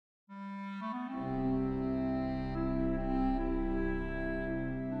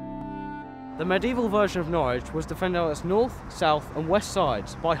The medieval version of Norwich was defended on its north, south and west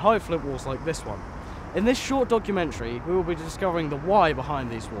sides by high flint walls like this one. In this short documentary, we will be discovering the why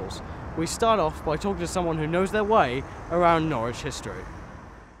behind these walls. We start off by talking to someone who knows their way around Norwich history.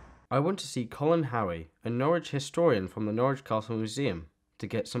 I went to see Colin Howie, a Norwich historian from the Norwich Castle Museum, to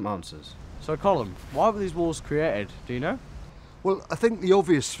get some answers. So Colin, why were these walls created, do you know? Well, I think the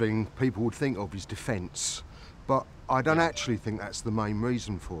obvious thing people would think of is defence, but I don't actually think that's the main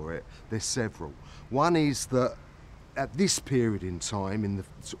reason for it. There's several. One is that at this period in time, in the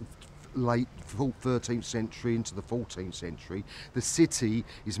sort of late 13th century into the 14th century, the city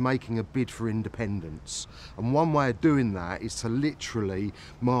is making a bid for independence. And one way of doing that is to literally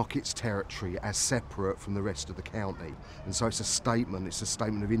mark its territory as separate from the rest of the county. And so it's a statement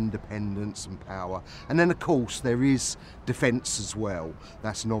of independence and power. And then of course there is defence as well.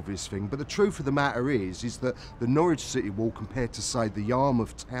 That's an obvious thing. But the truth of the matter is that the Norwich City Wall compared to say the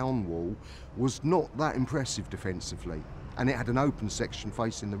Yarmouth Town Wall was not that impressive defensively. And it had an open section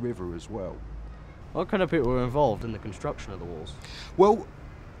facing the river as well. What kind of people were involved in the construction of the walls? Well,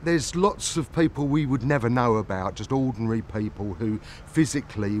 there's lots of people we would never know about, just ordinary people who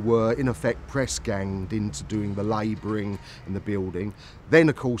physically were in effect press ganged into doing the labouring and the building. Then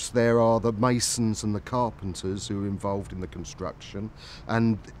of course there are the masons and the carpenters who were involved in the construction,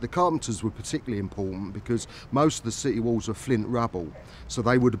 and the carpenters were particularly important because most of the city walls are flint rubble, so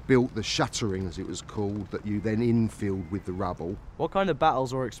they would have built the shuttering as it was called that you then infilled with the rubble. What kind of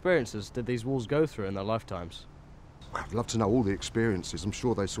battles or experiences did these walls go through in their lifetimes? I'd love to know all the experiences. I'm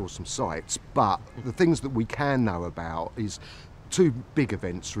sure they saw some sights, but the things that we can know about is two big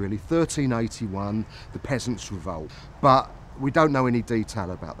events really. 1381, the Peasants' Revolt, but we don't know any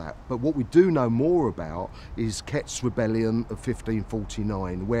detail about that. But what we do know more about is Kett's Rebellion of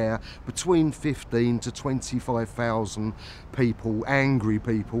 1549, where between 15 to 25,000 people, angry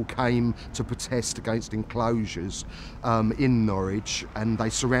people, came to protest against enclosures in Norwich, and they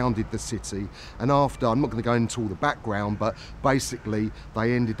surrounded the city. And after, I'm not going to go into all the background, but basically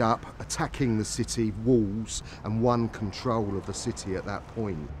they ended up attacking the city walls and won control of the city at that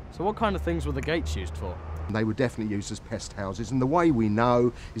point. So what kind of things were the gates used for? They were definitely used as pest houses, and the way we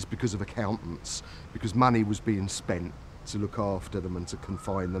know is because of accountants, because money was being spent to look after them and to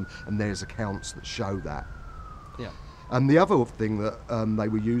confine them, and there's accounts that show that. Yeah. And the other thing that they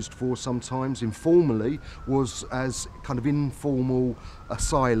were used for sometimes informally was as kind of informal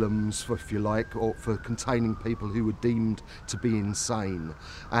asylums, if you like, or for containing people who were deemed to be insane.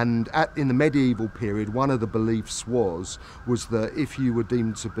 And in the medieval period, one of the beliefs was that if you were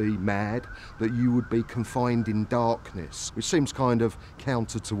deemed to be mad, that you would be confined in darkness, which seems kind of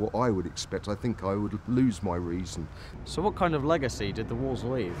counter to what I would expect. I think I would lose my reason. So what kind of legacy did the walls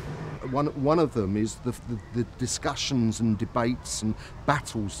leave? One of them is the discussions and debates and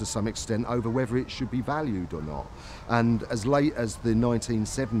battles to some extent over whether it should be valued or not. And as late as the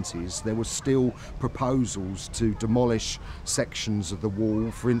 1970s, there were still proposals to demolish sections of the wall.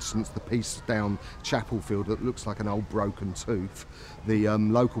 For instance, the piece down Chapelfield that looks like an old broken tooth. The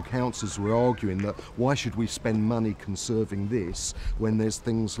local councils were arguing that why should we spend money conserving this when there's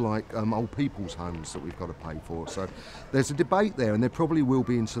things like old people's homes that we've got to pay for. So there's a debate there, and there probably will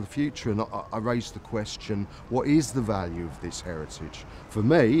be into the future. And I raised the question, what is the value of this heritage? For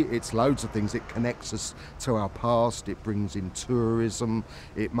me, it's loads of things. It connects us to our past, it brings in tourism,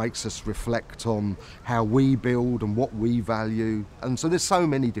 it makes us reflect on how we build and what we value. And so there's so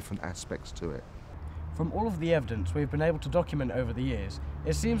many different aspects to it. From all of the evidence we've been able to document over the years,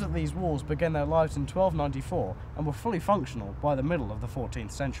 it seems that these walls began their lives in 1294 and were fully functional by the middle of the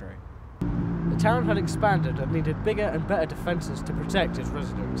 14th century. The town had expanded and needed bigger and better defences to protect its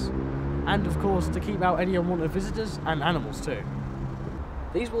residents, and of course to keep out any unwanted visitors and animals too.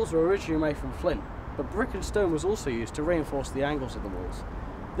 These walls were originally made from flint, but brick and stone was also used to reinforce the angles of the walls.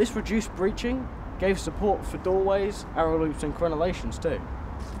 This reduced breaching, gave support for doorways, arrow loops and crenellations too.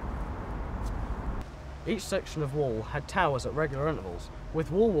 Each section of wall had towers at regular intervals,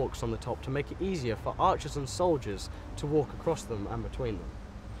 with wall walks on the top to make it easier for archers and soldiers to walk across them and between them.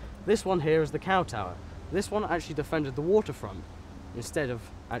 This one here is the cow tower. This one actually defended the waterfront, instead of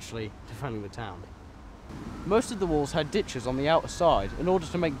actually defending the town. Most of the walls had ditches on the outer side in order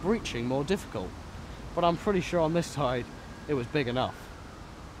to make breaching more difficult, but I'm pretty sure on this side it was big enough.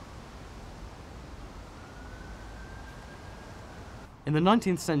 In the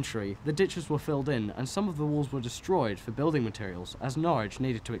 19th century, the ditches were filled in and some of the walls were destroyed for building materials as Norwich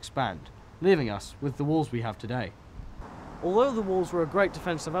needed to expand, leaving us with the walls we have today. Although the walls were a great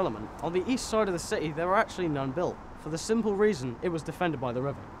defensive element, on the east side of the city there were actually none built, for the simple reason it was defended by the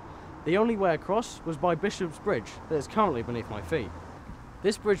river. The only way across was by Bishop's Bridge that is currently beneath my feet.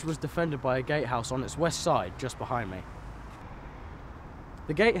 This bridge was defended by a gatehouse on its west side, just behind me.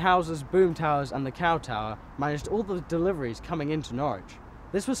 The gatehouses, boom towers and the cow tower managed all the deliveries coming into Norwich.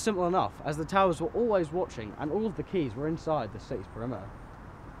 This was simple enough, as the towers were always watching and all of the keys were inside the city's perimeter.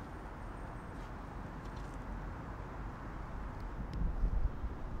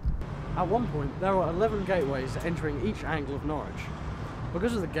 At one point, there were 11 gateways entering each angle of Norwich.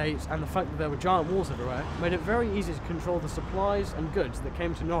 Because of the gates and the fact that there were giant walls everywhere, it made it very easy to control the supplies and goods that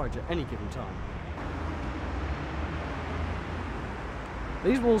came to Norwich at any given time.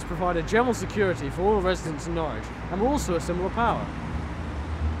 These walls provided general security for all residents in Norwich and were also a symbol of power.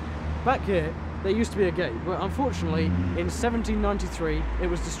 Back here, there used to be a gate, but unfortunately, in 1793, it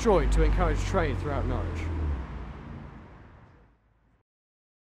was destroyed to encourage trade throughout Norwich.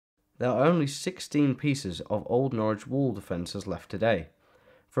 There are only 16 pieces of old Norwich wall defences left today.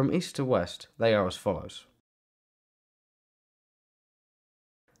 From east to west, they are as follows.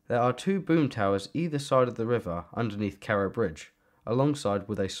 There are 2 boom towers either side of the river underneath Carrow Bridge, alongside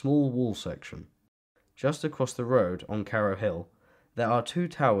with a small wall section. Just across the road on Carrow Hill, there are 2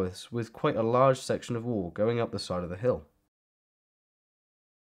 towers with quite a large section of wall going up the side of the hill.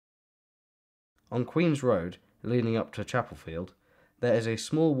 On Queen's Road, leading up to Chapelfield, there is a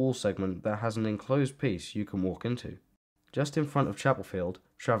small wall segment that has an enclosed piece you can walk into. Just in front of Chapelfield,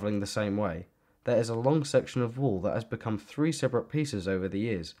 travelling the same way, there is a long section of wall that has become 3 separate pieces over the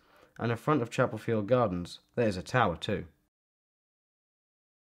years, and in front of Chapelfield Gardens, there is a tower too.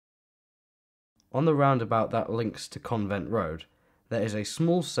 On the roundabout that links to Convent Road, there is a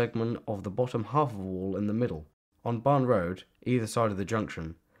small segment of the bottom half of the wall in the middle. On Barn Road, either side of the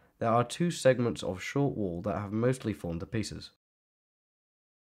junction, there are 2 segments of short wall that have mostly fallen to pieces.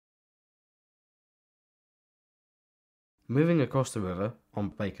 Moving across the river, on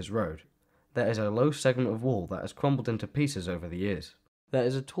Baker's Road, there is a low segment of wall that has crumbled into pieces over the years. There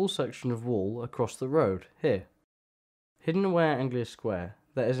is a tall section of wall across the road, here. Hidden away at Anglia Square,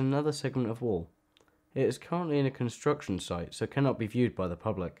 there is another segment of wall. It is currently in a construction site, so cannot be viewed by the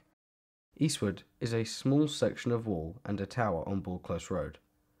public. Eastward is a small section of wall and a tower on Bull Close Road.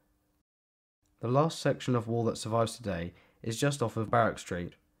 The last section of wall that survives today is just off of Barrack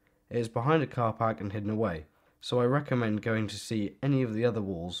Street. It is behind a car park and hidden away, so I recommend going to see any of the other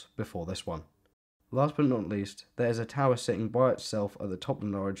walls before this one. Last but not least, there is a tower sitting by itself at the top of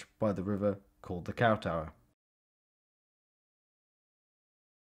Norwich by the river called the Cow Tower.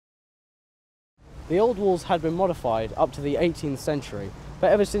 The old walls had been modified up to the 18th century,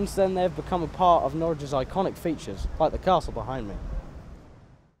 but ever since then they have become a part of Norwich's iconic features, like the castle behind me.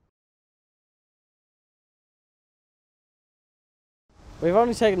 We've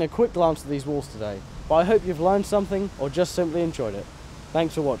only taken a quick glance at these walls today, but I hope you've learned something or just simply enjoyed it.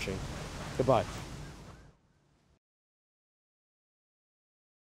 Thanks for watching. Goodbye.